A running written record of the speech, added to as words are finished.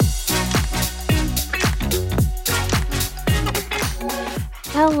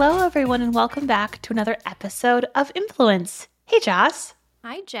Hello, everyone, and welcome back to another episode of Influence. Hey, Joss.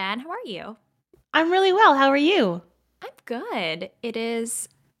 Hi, Jen. How are you? I'm really well. How are you? I'm good. It is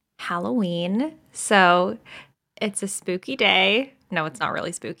Halloween, so it's a spooky day. No, it's not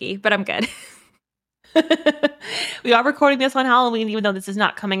really spooky, but I'm good. We are recording this on Halloween, even though this is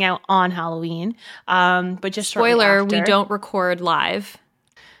not coming out on Halloween, but just shortly Spoiler, we after. don't record live.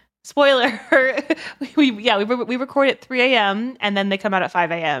 Spoiler, we record at 3 a.m. and then they come out at 5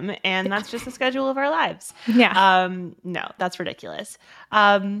 a.m. and that's just the schedule of our lives. Yeah. No, that's ridiculous.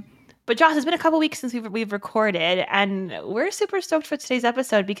 But Joss, it's been a couple weeks since we've recorded, and we're super stoked for today's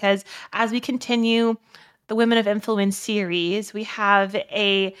episode because as we continue the Women of Influence series, we have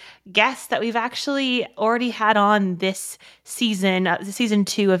a guest that we've actually already had on this season, season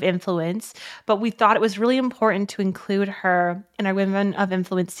 2 of Influence, but we thought it was really important to include her in our Women of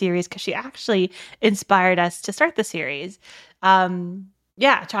Influence series because she actually inspired us to start the series.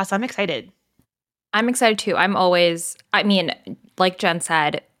 Yeah, Joss, I'm excited. I'm excited too. Like Jen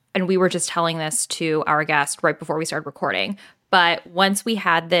said, and we were just telling this to our guest right before we started recording. But once we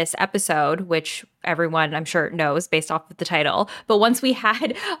had this episode, which everyone I'm sure knows based off of the title, but once we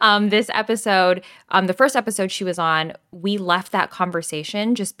had this episode, the first episode she was on, we left that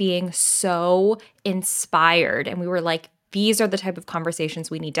conversation just being so inspired. And we were like, these are the type of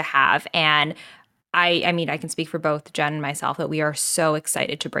conversations we need to have. And I can speak for both Jen and myself that we are so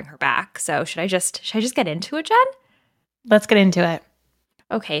excited to bring her back. So should I just get into it, Jen? Let's get into it.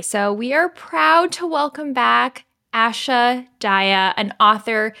 Okay, so we are proud to welcome back Asha Daya, an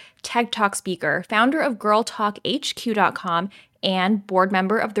author, TED Talk speaker, founder of GirlTalkHQ.com, and board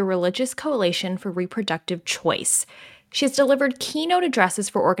member of the Religious Coalition for Reproductive Choice. She has delivered keynote addresses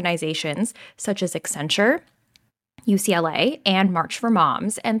for organizations such as Accenture, UCLA, and March for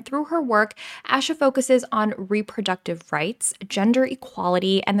Moms. And through her work, Asha focuses on reproductive rights, gender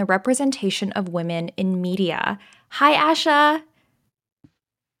equality, and the representation of women in media. Hi, Asha.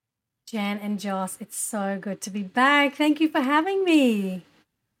 Jan and Joss, it's so good to be back. Thank you for having me.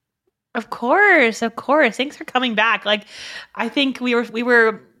 Of course. Thanks for coming back. I think we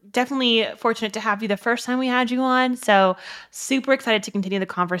were definitely fortunate to have you the first time we had you on. So super excited to continue the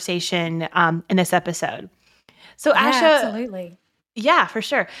conversation in this episode. So yeah, Asha, absolutely. Yeah, for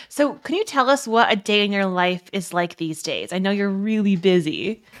sure. So can you tell us what a day in your life is like these days? I know you're really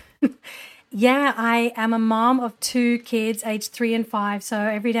busy. Yeah, I am a mom of 2 kids, aged 3 and 5. So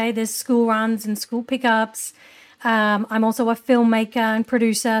every day there's school runs and school pickups. I'm also a filmmaker and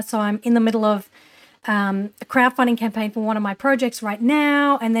producer. So I'm in the middle of a crowdfunding campaign for one of my projects right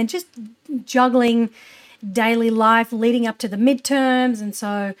now. And then just juggling daily life leading up to the midterms. And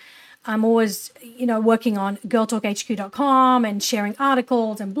so I'm always, working on girltalkhq.com and sharing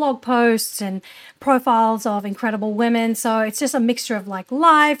articles and blog posts and profiles of incredible women. So it's just a mixture of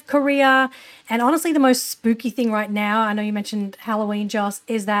life, career, and honestly, the most spooky thing right now, I know you mentioned Halloween, Joss,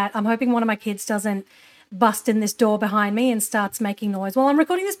 is that I'm hoping one of my kids doesn't bust in this door behind me and starts making noise while I'm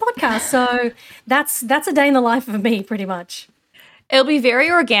recording this podcast. So that's a day in the life of me, pretty much. It'll be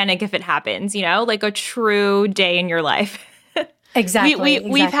very organic if it happens, like a true day in your life. Exactly.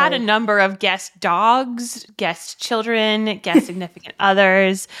 We've had a number of guest dogs, guest children, guest significant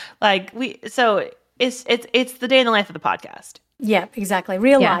others. So it's the day in the life of the podcast. Yeah, exactly.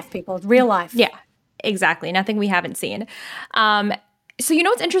 Real life, people. Real life. Yeah, exactly. Nothing we haven't seen. So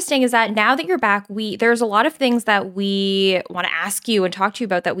what's interesting is that now that you're back, there's a lot of things that we want to ask you and talk to you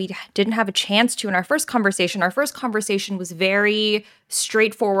about that we didn't have a chance to in our first conversation. Our first conversation was very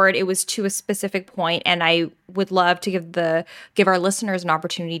straightforward. It was to a specific point, and I would love to give our listeners an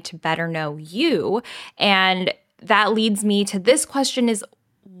opportunity to better know you. And that leads me to this question: is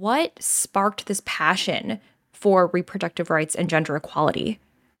what sparked this passion for reproductive rights and gender equality?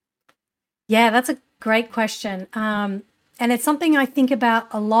 Yeah, that's a great question. And it's something I think about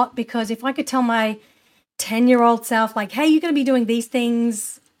a lot because if I could tell my 10-year-old self, hey, you're going to be doing these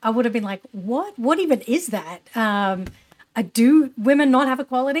things, I would have been like, what? What even is that? Do women not have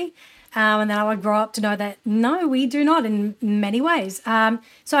equality? And then I would grow up to know that, no, we do not in many ways.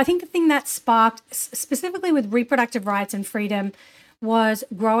 So I think the thing that sparked, specifically with reproductive rights and freedom, was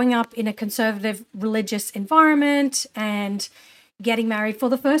growing up in a conservative religious environment and getting married for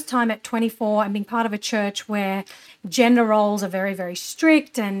the first time at 24 and being part of a church where gender roles are very, very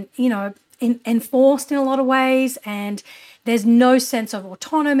strict and, enforced in a lot of ways. And there's no sense of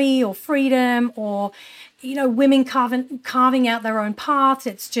autonomy or freedom or, women carving out their own paths.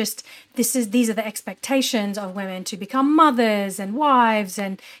 It's just, these are the expectations of women to become mothers and wives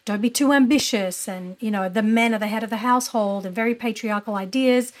and don't be too ambitious. And, the men are the head of the household and very patriarchal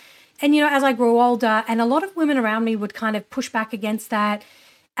ideas. And, as I grew older, and a lot of women around me would kind of push back against that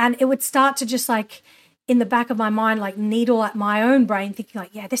And it would start to just like in the back of my mind, like needle at my own brain, thinking like,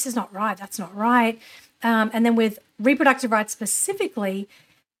 yeah, this is not right. That's not right. And then with reproductive rights specifically,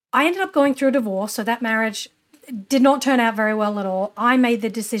 I ended up going through a divorce. So that marriage did not turn out very well at all. I made the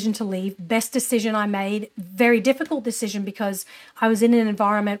decision to leave. Best decision I made. Very difficult decision because I was in an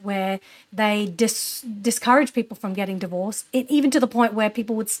environment where they discourage people from getting divorced, even to the point where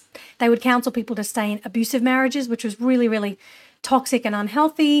they would counsel people to stay in abusive marriages, which was really, really toxic and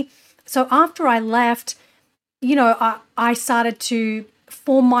unhealthy. So after I left, I started to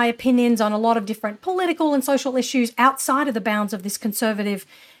form my opinions on a lot of different political and social issues outside of the bounds of this conservative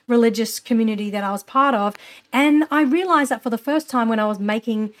religious community that I was part of. And I realized that for the first time when I was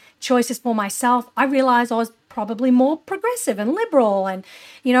making choices for myself, I realized I was probably more progressive and liberal and,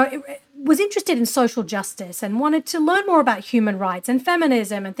 was interested in social justice and wanted to learn more about human rights and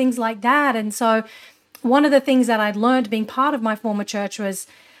feminism and things like that. And so one of the things that I'd learned being part of my former church was,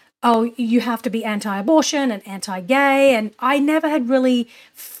 oh, you have to be anti-abortion and anti-gay. And I never had really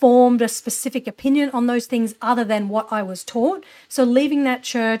formed a specific opinion on those things other than what I was taught. So leaving that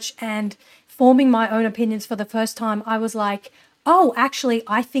church and forming my own opinions for the first time, I was like, oh, actually,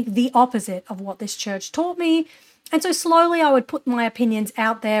 I think the opposite of what this church taught me. And so slowly I would put my opinions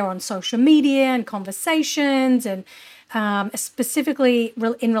out there on social media and conversations and specifically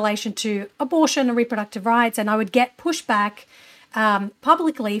in relation to abortion and reproductive rights. And I would get pushback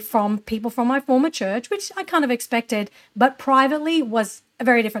publicly from people from my former church, which I kind of expected, but privately was a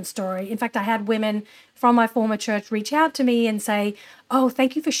very different story. In fact, I had women from my former church reach out to me and say, oh,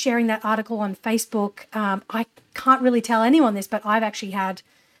 thank you for sharing that article on Facebook. I can't really tell anyone this, but I've actually had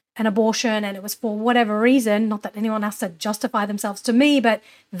an abortion and it was for whatever reason, not that anyone has to justify themselves to me, but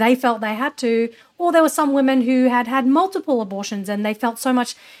they felt they had to. Or there were some women who had had multiple abortions and they felt so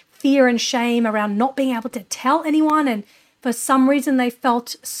much fear and shame around not being able to tell anyone. And for some reason, they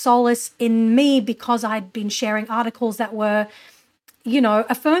felt solace in me because I'd been sharing articles that were,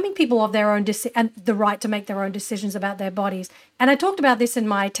 affirming people of their own and the right to make their own decisions about their bodies. And I talked about this in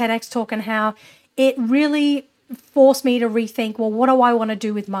my TEDx talk and how it really forced me to rethink, well, what do I want to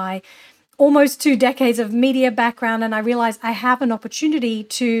do with my almost 2 decades of media background? And I realized I have an opportunity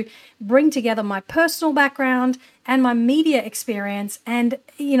to bring together my personal background and my media experience and,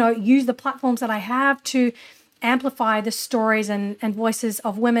 use the platforms that I have to amplify the stories and voices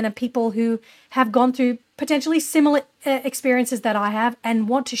of women and people who have gone through potentially similar experiences that I have and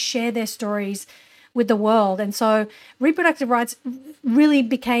want to share their stories with the world. And so reproductive rights really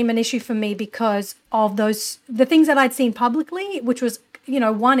became an issue for me because of the things that I'd seen publicly, which was,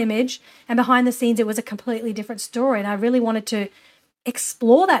 one image, and behind the scenes, it was a completely different story. And I really wanted to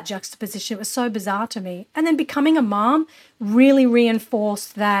explore that juxtaposition. It was so bizarre to me. And then becoming a mom really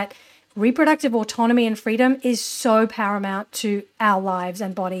reinforced that reproductive autonomy and freedom is so paramount to our lives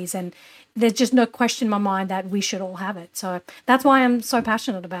and bodies. And there's just no question in my mind that we should all have it. So that's why I'm so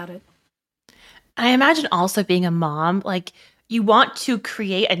passionate about it. I imagine also being a mom, like you want to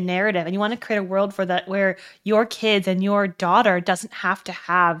create a narrative and you want to create a world for that where your kids and your daughter doesn't have to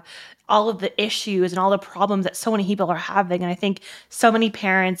have all of the issues and all the problems that so many people are having. And I think so many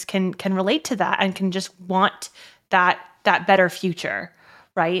parents can relate to that and can just want that better future,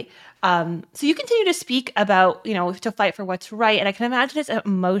 right? So you continue to speak about, to fight for what's right. And I can imagine it's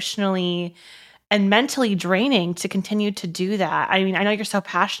emotionally and mentally draining to continue to do that. I mean, I know you're so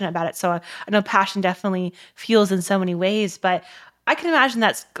passionate about it, so I know passion definitely fuels in so many ways, but I can imagine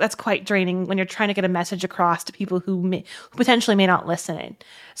that's quite draining when you're trying to get a message across to people who potentially may not listen.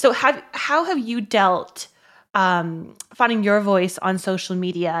 So how have you dealt finding your voice on social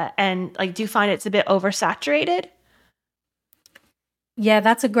media, and do you find it's a bit oversaturated? Yeah,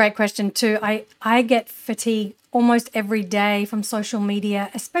 that's a great question too. I get fatigue almost every day from social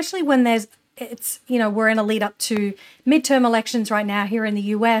media, especially when we're in a lead up to midterm elections right now here in the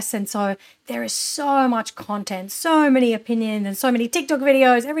US. And so there is so much content, so many opinions and so many TikTok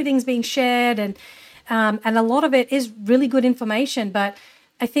videos, everything's being shared. And a lot of it is really good information. But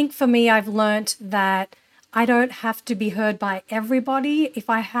I think for me, I've learned that I don't have to be heard by everybody. If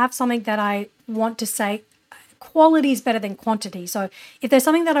I have something that I want to say, quality is better than quantity. So if there's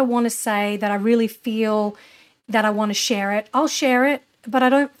something that I want to say that I really feel that I want to share it, I'll share it. But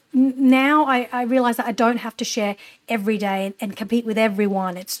I realize that I don't have to share every day and compete with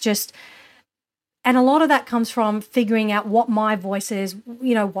everyone. It's just, and a lot of that comes from figuring out what my voice is,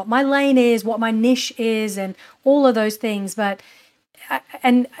 what my lane is, what my niche is, and all of those things. But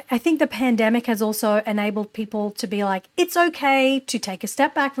I think the pandemic has also enabled people to be like, it's okay to take a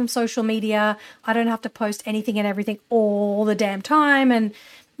step back from social media. I don't have to post anything and everything all the damn time. And,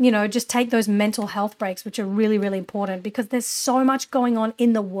 just take those mental health breaks, which are really, really important, because there's so much going on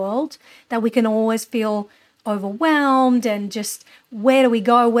in the world that we can always feel overwhelmed, and just where do we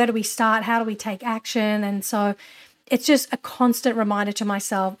go? Where do we start? How do we take action? And so it's just a constant reminder to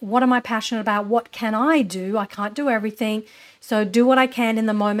myself, what am I passionate about? What can I do? I can't do everything. So do what I can in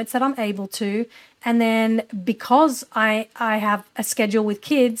the moments that I'm able to. And then because I have a schedule with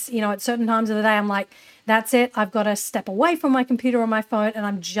kids, at certain times of the day, I'm like, that's it. I've got to step away from my computer or my phone, and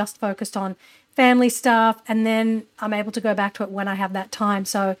I'm just focused on family stuff. And then I'm able to go back to it when I have that time.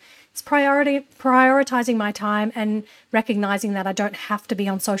 So it's prioritizing my time and recognizing that I don't have to be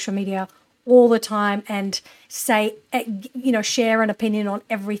on social media all the time and share an opinion on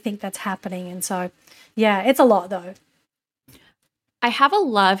everything that's happening. And so, yeah, it's a lot though. I have a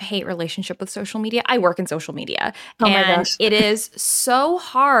love-hate relationship with social media. I work in social media. Oh my and gosh. It is so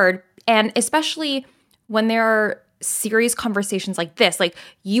hard. And especially when there are serious conversations like this, like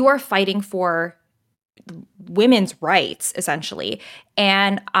you are fighting for women's rights, essentially.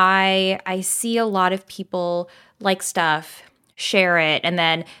 And I see a lot of people like stuff, share it, and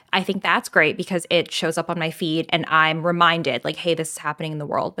then I think that's great because it shows up on my feed and I'm reminded like, hey, this is happening in the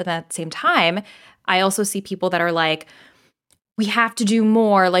world. But at the same time, I also see people that are like, we have to do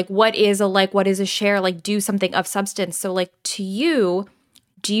more. Like, what is a share? Like, do something of substance. So like, to you,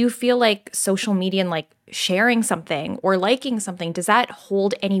 do you feel like social media and like sharing something or liking something, does that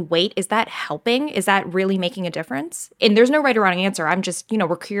hold any weight? Is that helping? Is that really making a difference? And there's no right or wrong answer. I'm just,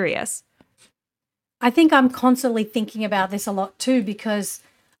 we're curious. I think I'm constantly thinking about this a lot too, because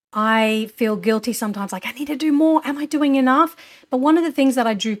I feel guilty sometimes, like I need to do more. Am I doing enough? But one of the things that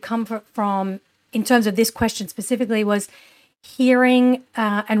I drew comfort from in terms of this question specifically was hearing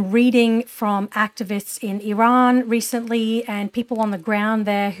and reading from activists in Iran recently and people on the ground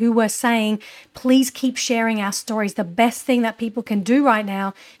there who were saying, please keep sharing our stories. The best thing that people can do right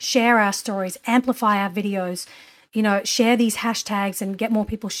now, share our stories, amplify our videos, share these hashtags and get more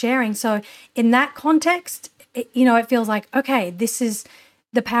people sharing. So in that context, it feels like, okay, this is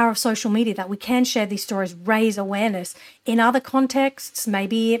the power of social media, that we can share these stories, raise awareness. In other contexts,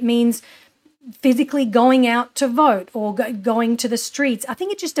 maybe it means physically going out to vote or going to the streets. I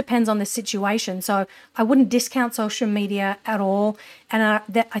think it just depends on the situation. So I wouldn't discount social media at all. And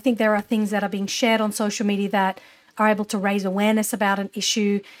I think there are things that are being shared on social media that are able to raise awareness about an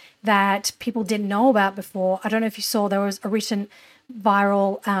issue that people didn't know about before. I don't know if you saw, there was a recent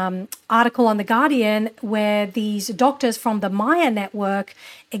viral article on The Guardian where these doctors from the Maya network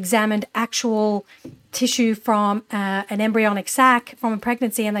examined actual tissue from an embryonic sac from a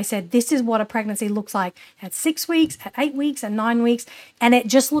pregnancy, and they said this is what a pregnancy looks like at 6 weeks, at 8 weeks, at 9 weeks, and it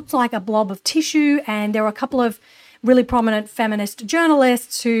just looked like a blob of tissue. And there were a couple of really prominent feminist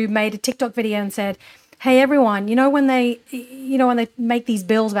journalists who made a TikTok video and said, hey everyone, when they make these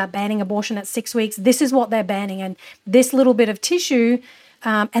bills about banning abortion at 6 weeks, this is what they're banning. And this little bit of tissue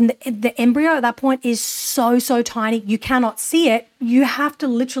and the embryo at that point is so tiny, you cannot see it. You have to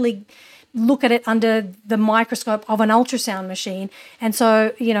literally look at it under the microscope of an ultrasound machine. And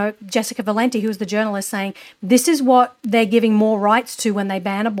so, Jessica Valenti, who's the journalist, saying this is what they're giving more rights to when they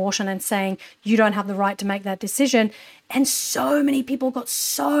ban abortion and saying you don't have the right to make that decision. And so many people got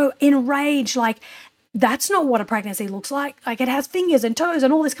so enraged, like, that's not what a pregnancy looks like. Like, it has fingers and toes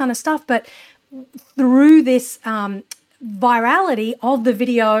and all this kind of stuff. But through this virality of the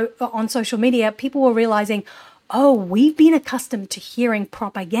video on social media, people were realizing, oh, we've been accustomed to hearing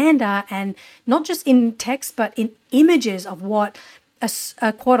propaganda, and not just in text, but in images of what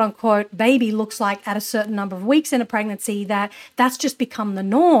a quote unquote baby looks like at a certain number of weeks in a pregnancy, that's just become the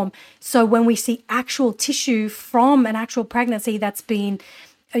norm. So when we see actual tissue from an actual pregnancy that's been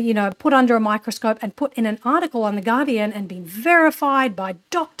put under a microscope and put in an article on The Guardian and been verified by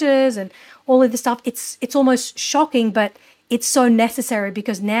doctors and all of this stuff, it's almost shocking, but it's so necessary,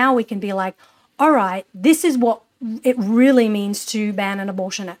 because now we can be like, all right, this is what it really means to ban an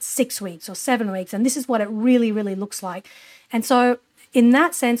abortion at 6 weeks or 7 weeks, and this is what it really, really looks like. And so in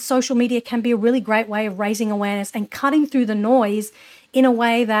that sense, social media can be a really great way of raising awareness and cutting through the noise in a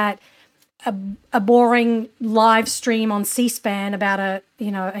way that a boring live stream on C-SPAN about a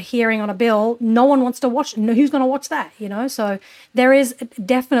hearing on a bill, no one wants to watch. Who's going to watch that? So there is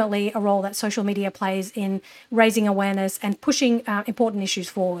definitely a role that social media plays in raising awareness and pushing important issues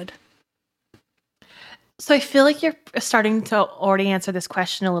forward. So I feel like you're starting to already answer this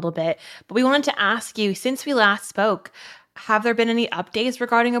question a little bit, but we wanted to ask you, since we last spoke, have there been any updates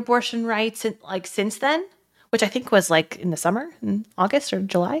regarding abortion rights since then? Which I think was in the summer, in August or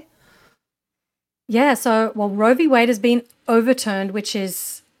July? Yeah, so, Roe v. Wade has been overturned, which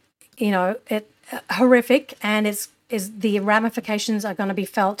is, horrific, and it's is the ramifications are going to be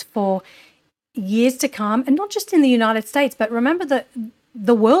felt for years to come, and not just in the United States, but remember that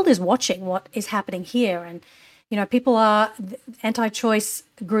the world is watching what is happening here. And, people are, anti-choice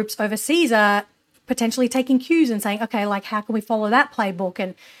groups overseas are potentially taking cues and saying, okay, like, how can we follow that playbook?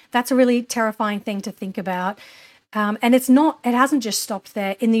 And that's a really terrifying thing to think about. And it hasn't just stopped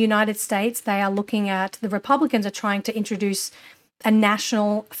there. In the United States, they are looking at, the Republicans are trying to introduce a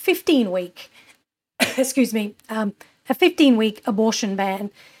national 15-week, a 15-week abortion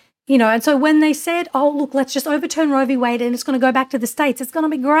ban. And so when they said, oh, look, let's just overturn Roe v. Wade and it's going to go back to the states, it's going to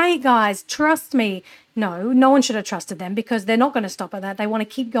be great, guys, trust me. No one should have trusted them, because they're not going to stop at that. They want to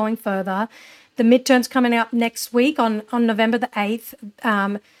keep going further. The midterms coming up next week on November the 8th.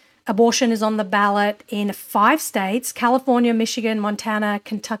 Abortion is on the ballot in 5 states: California, Michigan, Montana,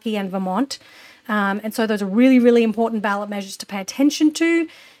 Kentucky, and Vermont. And so those are really, really important ballot measures to pay attention to,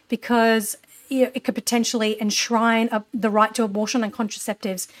 because it could potentially enshrine the right to abortion and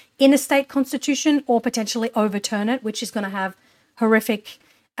contraceptives in a state constitution, or potentially overturn it, which is going to have horrific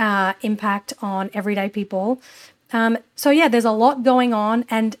impact on everyday people. There's a lot going on.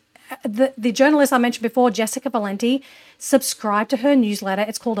 And the journalist I mentioned before, Jessica Valenti, subscribe to her newsletter.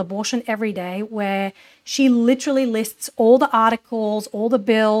 It's called Abortion Every Day, where she literally lists all the articles, all the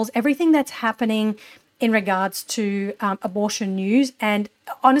bills, everything that's happening in regards to abortion news. And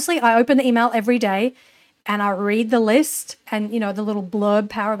honestly, I open the email every day and I read the list and, the little blurb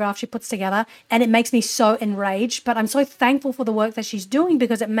paragraph she puts together, and it makes me so enraged. But I'm so thankful for the work that she's doing,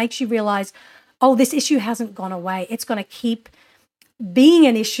 because it makes you realize, oh, this issue hasn't gone away. It's going to keep being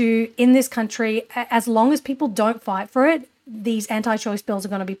an issue in this country. As long as people don't fight for it, these anti-choice bills are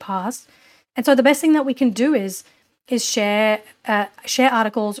going to be passed. And so the best thing that we can do is share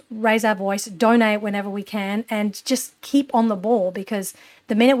articles, raise our voice, donate whenever we can, and just keep on the ball, because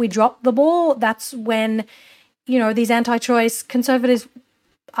the minute we drop the ball, that's when, these anti-choice conservatives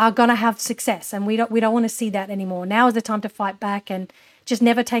are going to have success, and we don't want to see that anymore. Now is the time to fight back and just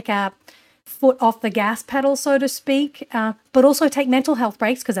never take our foot off the gas pedal, so to speak, but also take mental health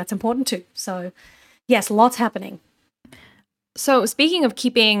breaks, because that's important too. So yes, lots happening. So speaking of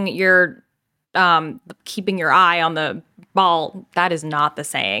keeping your eye on the ball, that is not the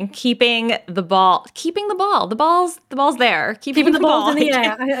saying. Keeping the ball's there. Keeping the ball in the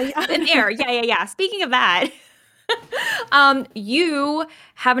air. In the air. Yeah. Speaking of that, you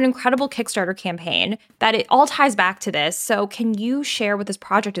have an incredible Kickstarter campaign that it all ties back to this. So can you share what this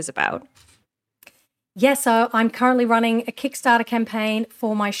project is about? Yes, so I'm currently running a Kickstarter campaign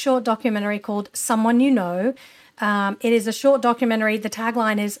for my short documentary called Someone You Know. It is a short documentary. The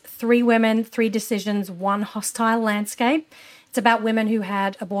tagline is 3 women, 3 decisions, 1 hostile landscape. It's about women who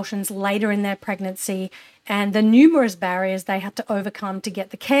had abortions later in their pregnancy and the numerous barriers they had to overcome to get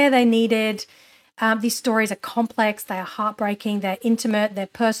the care they needed. These stories are complex, they are heartbreaking, they're intimate, they're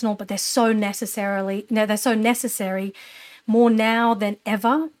personal, but they're so necessary more now than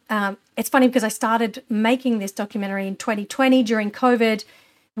ever. It's funny because I started making this documentary in 2020 during COVID,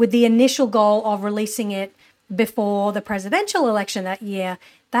 with the initial goal of releasing it before the presidential election that year.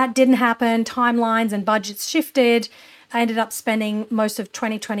 That didn't happen. Timelines and budgets shifted. I ended up spending most of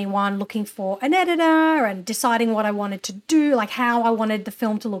 2021 looking for an editor and deciding what I wanted to do, like how I wanted the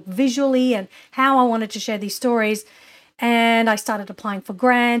film to look visually and how I wanted to share these stories. And I started applying for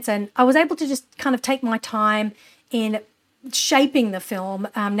grants, and I was able to just kind of take my time in shaping the film,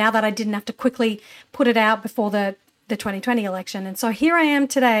 now that I didn't have to quickly put it out before the 2020 election. And so here I am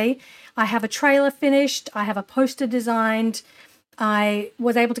today. I have a trailer finished. I have a poster designed. I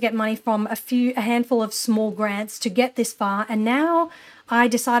was able to get money from a handful of small grants to get this far. And now I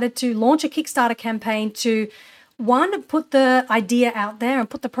decided to launch a Kickstarter campaign to, 1, put the idea out there and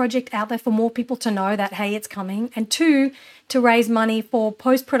put the project out there for more people to know that, hey, it's coming. And 2, to raise money for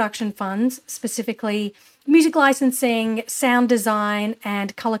post-production funds, specifically music licensing, sound design,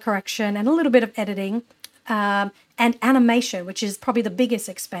 and color correction, and a little bit of editing, and animation, which is probably the biggest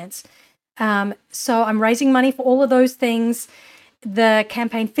expense. So I'm raising money for all of those things. The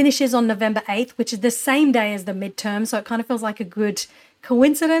campaign finishes on November 8th, which is the same day as the midterm. So it kind of feels like a good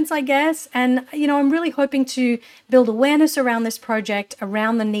coincidence, I guess. And, I'm really hoping to build awareness around this project,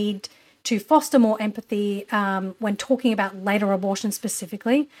 around the need to foster more empathy when talking about later abortion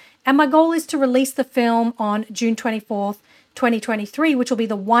specifically. And my goal is to release the film on June 24th, 2023, which will be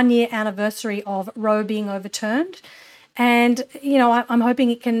the 1-year anniversary of Roe being overturned. And, I'm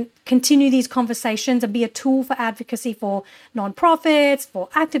hoping it can continue these conversations and be a tool for advocacy for nonprofits, for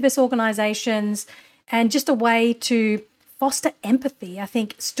activist organizations, and just a way to foster empathy. I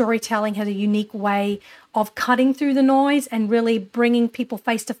think storytelling has a unique way of cutting through the noise and really bringing people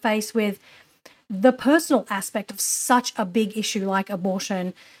face to face with the personal aspect of such a big issue like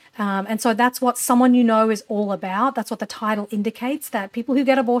abortion. And so that's what Someone You Know is all about. That's what the title indicates, that people who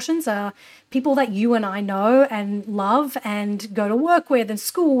get abortions are people that you and I know and love and go to work with and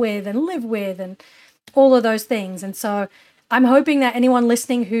school with and live with and all of those things. And so I'm hoping that anyone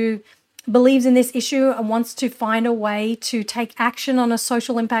listening who believes in this issue and wants to find a way to take action on a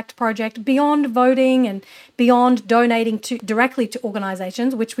social impact project beyond voting and beyond donating directly to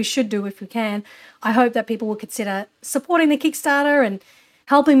organizations, which we should do if we can, I hope that people will consider supporting the Kickstarter and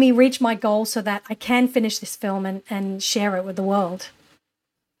helping me reach my goal so that I can finish this film and share it with the world.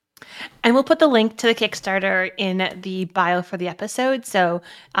 And we'll put the link to the Kickstarter in the bio for the episode. So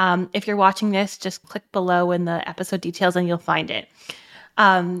if you're watching this, just click below in the episode details and you'll find it.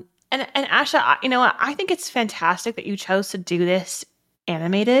 And Asha, I think it's fantastic that you chose to do this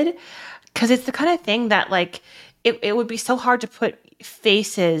animated, because it's the kind of thing that it would be so hard to put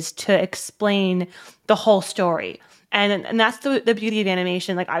faces to explain the whole story. And that's the beauty of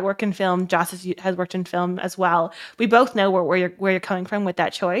animation. Like, I work in film, Joss has worked in film as well. We both know where you're coming from with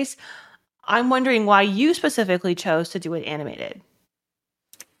that choice. I'm wondering why you specifically chose to do it animated.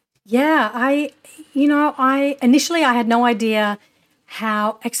 Yeah, I initially I had no idea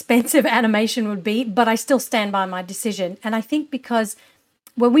how expensive animation would be, but I still stand by my decision. And I think because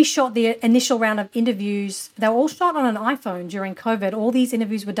when we shot the initial round of interviews, they were all shot on an iPhone during COVID. All these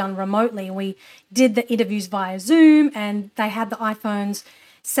interviews were done remotely. We did the interviews via Zoom, and they had the iPhones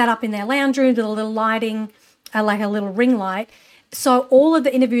set up in their lounge room with a little lighting, like a little ring light. So all of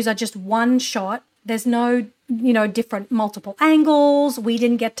the interviews are just one shot. There's no, different multiple angles. We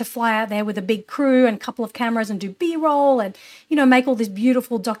didn't get to fly out there with a big crew and a couple of cameras and do B-roll and, make all this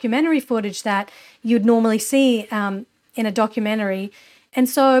beautiful documentary footage that you'd normally see in a documentary. And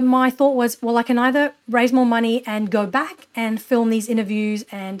so my thought was, well, I can either raise more money and go back and film these interviews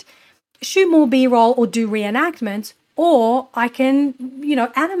and shoot more B-roll or do reenactments, or I can,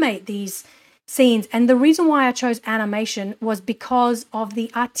 animate these scenes. And the reason why I chose animation was because of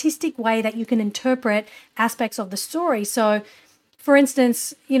the artistic way that you can interpret aspects of the story. So, for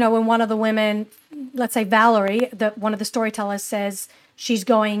instance, when one of the women, let's say Valerie, one of the storytellers says she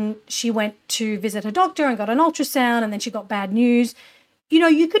went to visit her doctor and got an ultrasound and then she got bad news.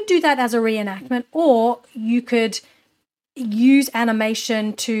 You could do that as a reenactment, or you could use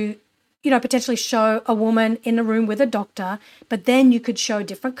animation to, potentially show a woman in a room with a doctor, but then you could show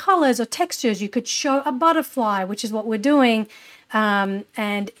different colors or textures. You could show a butterfly, which is what we're doing,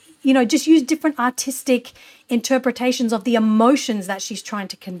 and, just use different artistic interpretations of the emotions that she's trying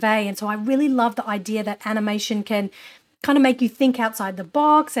to convey. And so I really love the idea that animation can kind of make you think outside the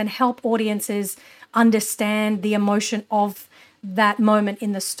box and help audiences understand the emotion of that moment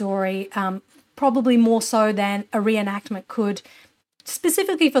in the story, probably more so than a reenactment could,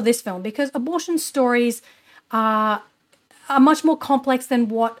 specifically for this film, because abortion stories are much more complex than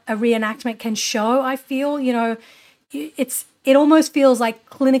what a reenactment can show. I feel, it almost feels like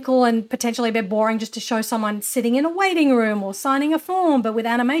clinical and potentially a bit boring just to show someone sitting in a waiting room or signing a form. But with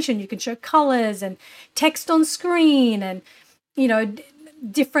animation, you can show colors and text on screen and,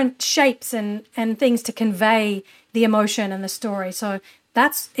 different shapes and things to convey the emotion and the story. So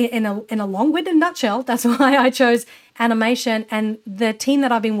that's in a long-winded nutshell. That's why I chose animation. And the team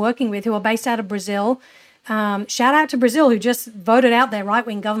that I've been working with, who are based out of Brazil, shout out to Brazil, who just voted out their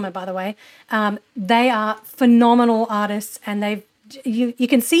right-wing government, by the way. They are phenomenal artists, and you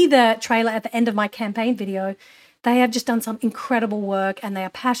can see the trailer at the end of my campaign video. They have just done some incredible work, and they are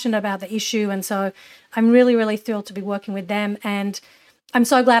passionate about the issue. And so I'm really, really thrilled to be working with them. And I'm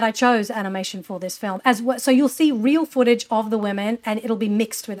so glad I chose animation for this film. So you'll see real footage of the women, and it'll be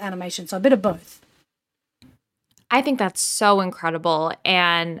mixed with animation, so a bit of both. I think that's so incredible,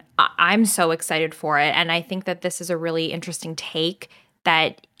 and I'm so excited for it. And I think that this is a really interesting take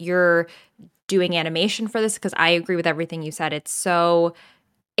that you're doing animation for this, because I agree with everything you said. It's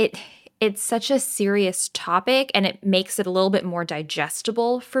such a serious topic, and it makes it a little bit more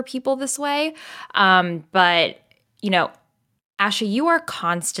digestible for people this way. But Asha, you are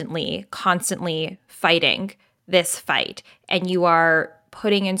constantly fighting this fight, and you are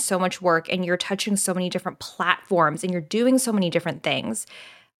putting in so much work, and you're touching so many different platforms, and you're doing so many different things.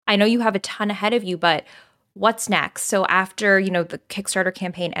 I know you have a ton ahead of you, but what's next? So after, the Kickstarter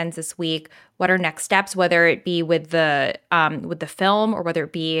campaign ends this week, what are next steps, whether it be with the film or whether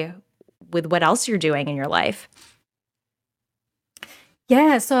it be with what else you're doing in your life?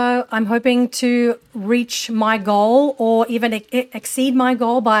 Yeah, so I'm hoping to reach my goal or even exceed my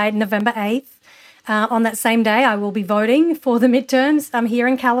goal by November 8th. On that same day, I will be voting for the midterms. I'm here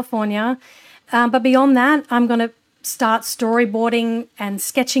in California. But beyond that, I'm going to start storyboarding and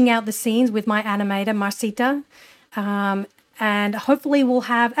sketching out the scenes with my animator, Marcita. And hopefully we'll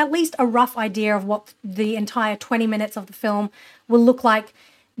have at least a rough idea of what the entire 20 minutes of the film will look like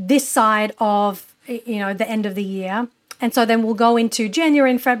this side of, the end of the year. And so then we'll go into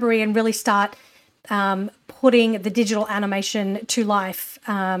January and February and really start putting the digital animation to life.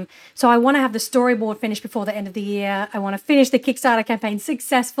 So I want to have the storyboard finished before the end of the year. I want to finish the Kickstarter campaign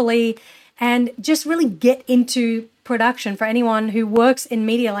successfully and just really get into production. For anyone who works in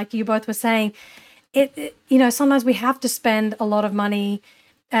media, like you both were saying, sometimes we have to spend a lot of money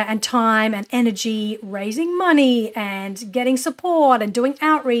and time and energy raising money and getting support and doing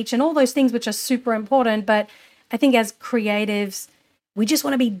outreach and all those things, which are super important. But I think as creatives, we just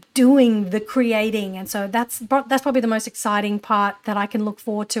want to be doing the creating. And so that's probably the most exciting part that I can look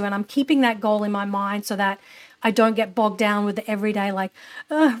forward to. And I'm keeping that goal in my mind so that I don't get bogged down with the everyday, like,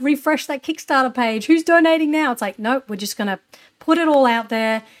 refresh that Kickstarter page. Who's donating now? It's like, nope, we're just going to put it all out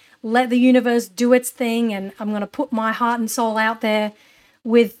there, let the universe do its thing. And I'm going to put my heart and soul out there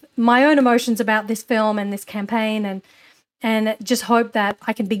with my own emotions about this film and this campaign, and just hope that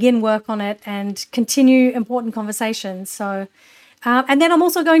I can begin work on it and continue important conversations. So, and then I'm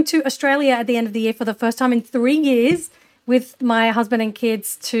also going to Australia at the end of the year for the first time in 3 years with my husband and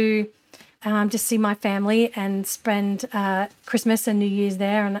kids to just see my family and spend Christmas and New Year's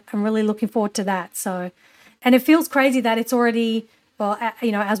there. And I'm really looking forward to that. So, and it feels crazy that it's already,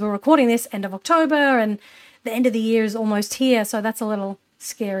 as we're recording this, end of October, and the end of the year is almost here. So that's a little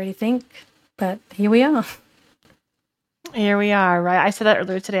scary to think, but here we are. Here we are, right? I said that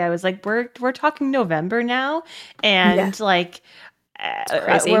earlier today. I was like, we're talking November now, and I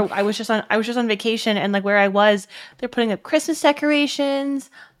was just on vacation, and like where I was, they're putting up Christmas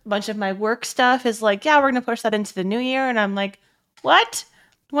decorations. A bunch of my work stuff is like, yeah, we're gonna push that into the new year, and I'm like, what?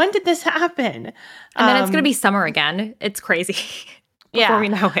 When did this happen? And then it's gonna be summer again. It's crazy. Before we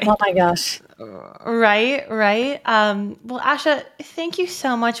know it. Oh my gosh. Right. Well, Asha, thank you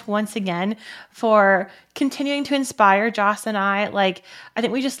so much once again for continuing to inspire Joss and I. Like, I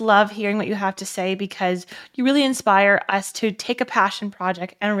think we just love hearing what you have to say because you really inspire us to take a passion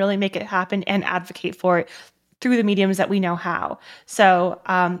project and really make it happen and advocate for it through the mediums that we know how. So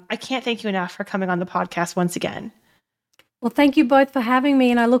I can't thank you enough for coming on the podcast once again. Well, thank you both for having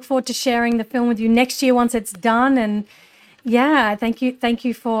me, and I look forward to sharing the film with you next year once it's done. And yeah, thank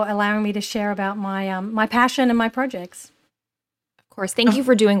you for allowing me to share about my my passion and my projects. Of course, thank you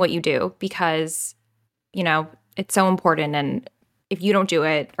for doing what you do because, it's so important. And if you don't do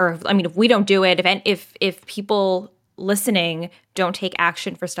it, if we don't do it, if people listening don't take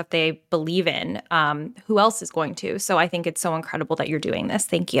action for stuff they believe in, who else is going to? So I think it's so incredible that you're doing this.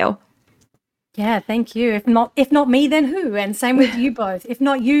 Thank you. Yeah, thank you. If not me, then who? And same with you both. If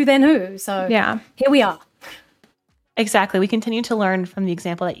not you, then who? So yeah, here we are. Exactly. We continue to learn from the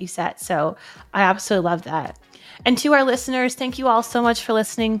example that you set. So I absolutely love that. And to our listeners, thank you all so much for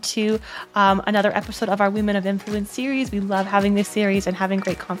listening to another episode of our Women of Influence series. We love having this series and having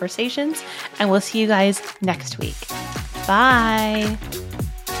great conversations. And we'll see you guys next week. Bye.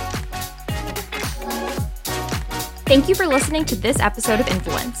 Thank you for listening to this episode of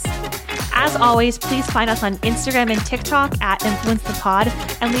Influence. As always, please find us on Instagram and TikTok at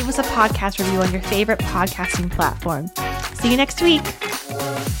InfluenceThePod and leave us a podcast review on your favorite podcasting platform. See you next week.